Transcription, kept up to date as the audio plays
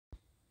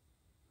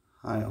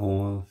Hi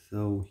all,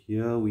 so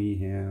here we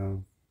have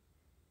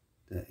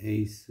the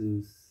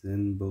Asus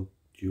Zenbook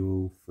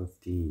Duo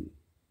 15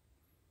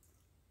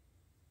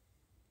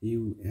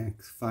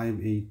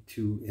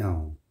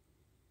 UX582L,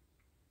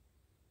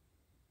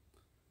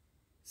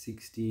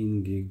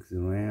 16 gigs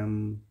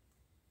RAM,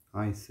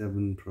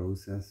 i7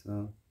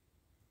 processor.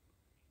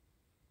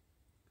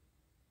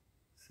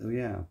 So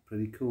yeah,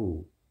 pretty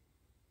cool.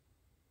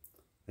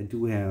 I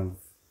do have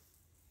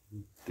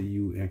the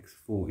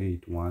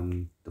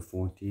UX481, the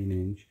 14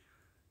 inch.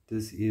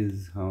 This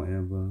is,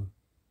 however,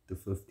 the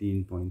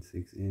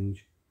 15.6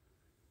 inch.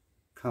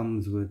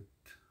 Comes with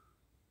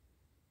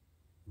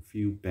a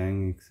few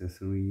bang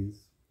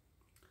accessories.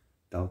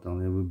 Doubt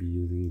I'll ever be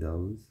using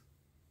those.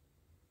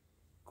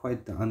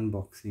 Quite the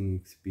unboxing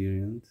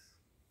experience.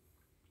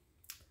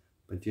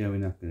 But yeah, we're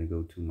not going to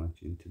go too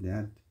much into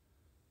that.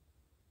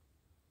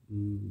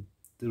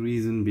 The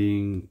reason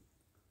being,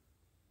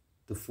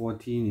 the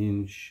 14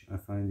 inch I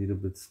find it a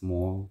bit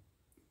small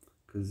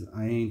because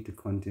I ain't a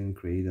content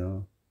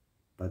creator,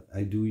 but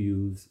I do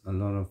use a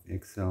lot of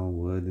Excel,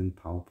 Word and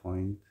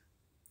PowerPoint.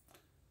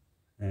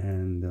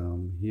 And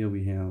here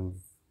we have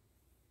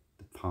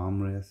the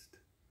palm rest.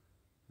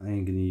 I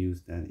ain't gonna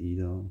use that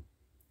either.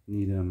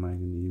 Neither am I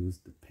gonna use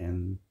the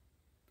pen.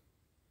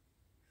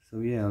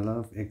 So yeah, a lot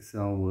of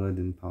Excel, Word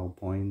and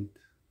PowerPoint,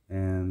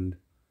 and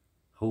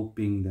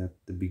hoping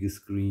that the bigger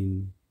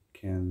screen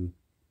can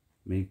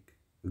make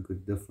a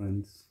good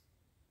difference.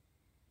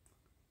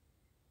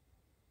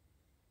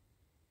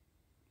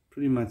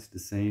 Pretty much the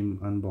same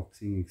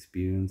unboxing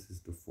experience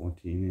as the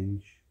 14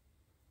 inch.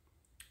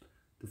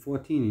 The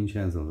 14 inch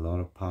has a lot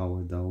of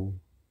power though.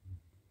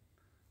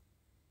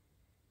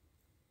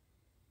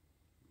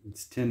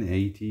 It's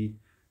 1080.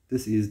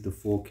 This is the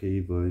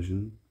 4K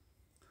version.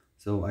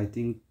 So I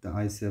think the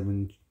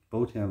i7,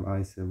 both have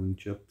i7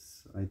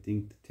 chips. I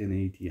think the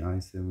 1080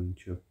 i7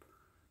 chip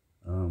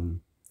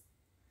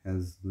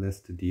has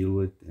less to deal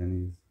with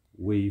and is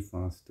way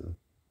faster.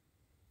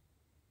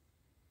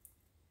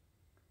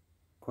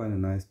 Quite a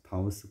nice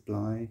power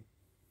supply.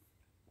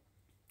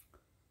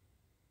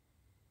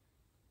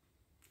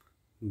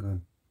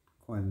 Got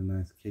quite a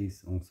nice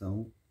case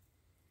also.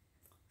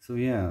 So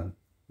yeah,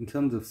 in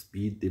terms of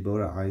speed, they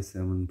both are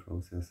i7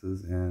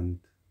 processors, and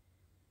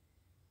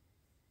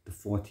the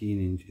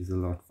 14 inch is a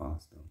lot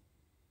faster.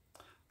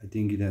 I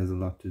think it has a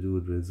lot to do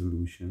with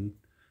resolution.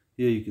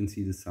 Here you can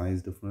see the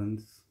size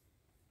difference.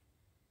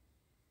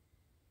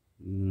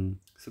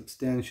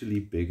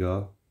 Substantially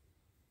bigger,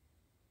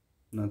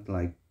 not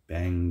like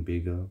bang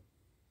bigger.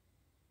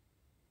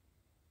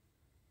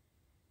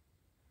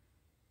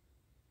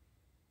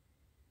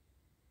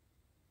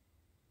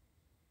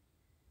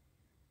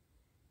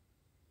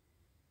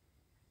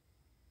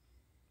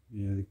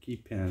 Yeah, the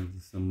keypad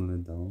is similar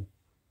though.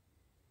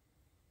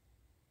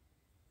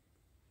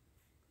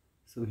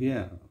 So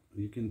here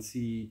you can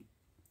see,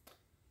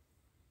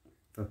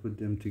 if I put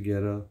them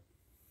together,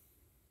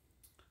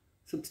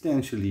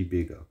 substantially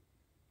bigger.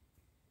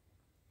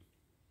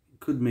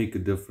 Could make a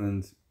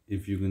difference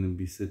if you're going to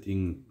be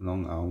sitting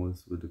long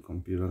hours with a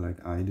computer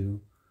like I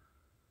do,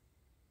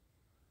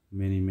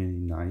 many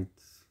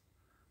nights.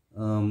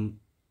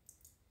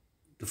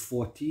 The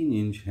 14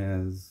 inch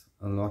has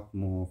a lot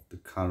more of the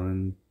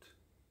current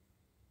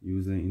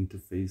user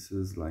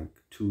interfaces,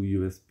 like 2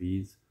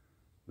 USBs,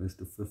 whereas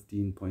the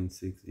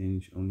 15.6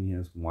 inch only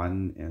has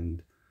one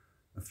and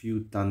a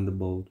few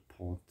Thunderbolt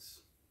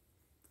ports.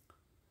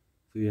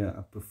 So yeah,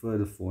 I prefer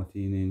the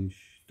 14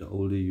 inch, the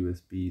older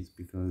USBs,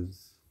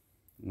 because,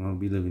 well,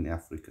 we live in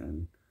Africa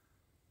and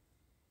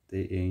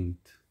they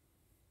ain't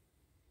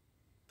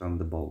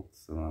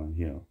Thunderbolts around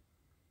here.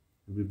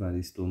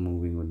 Everybody's still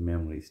moving with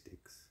memory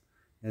sticks.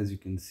 As you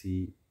can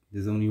see,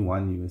 there's only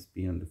one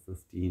USB on the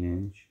 15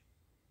 inch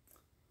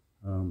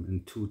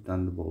and 2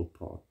 Thunderbolt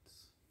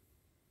ports.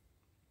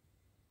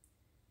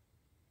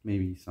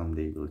 Maybe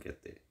someday we'll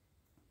get there.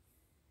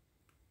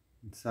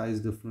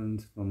 Size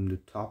difference from the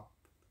top,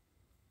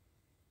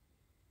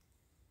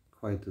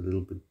 quite a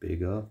little bit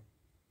bigger.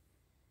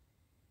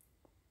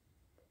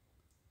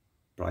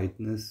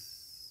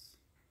 Brightness,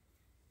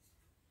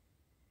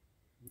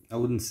 I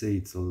wouldn't say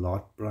it's a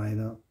lot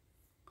brighter,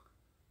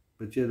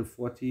 but yeah, the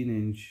 14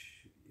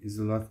 inch is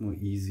a lot more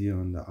easier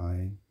on the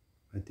eye.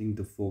 I think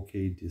the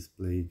 4K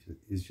display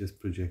is just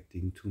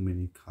projecting too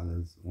many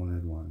colors all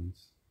at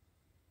once.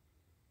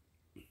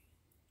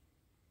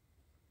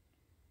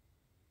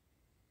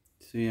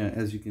 So yeah,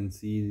 as you can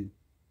see,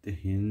 the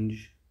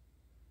hinge.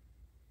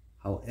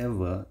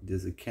 However,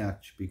 there's a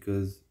catch,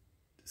 because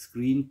the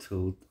screen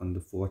tilt on the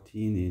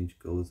 14 inch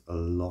goes a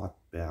lot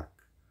back,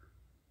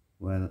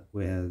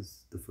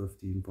 whereas the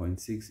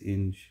 15.6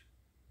 inch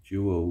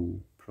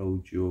Pro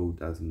Duo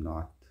does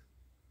not.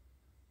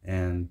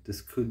 And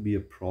this could be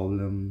a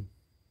problem.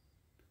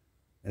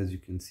 As you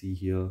can see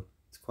here,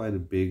 it's quite a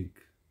big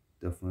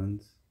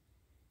difference.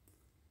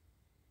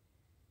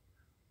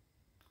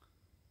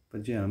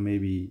 But yeah,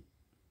 maybe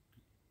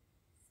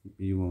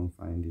you won't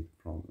find it a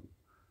problem.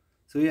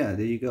 So yeah,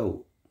 there you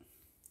go.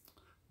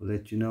 I'll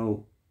let you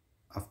know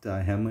after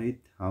I hammer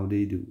it how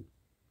they do.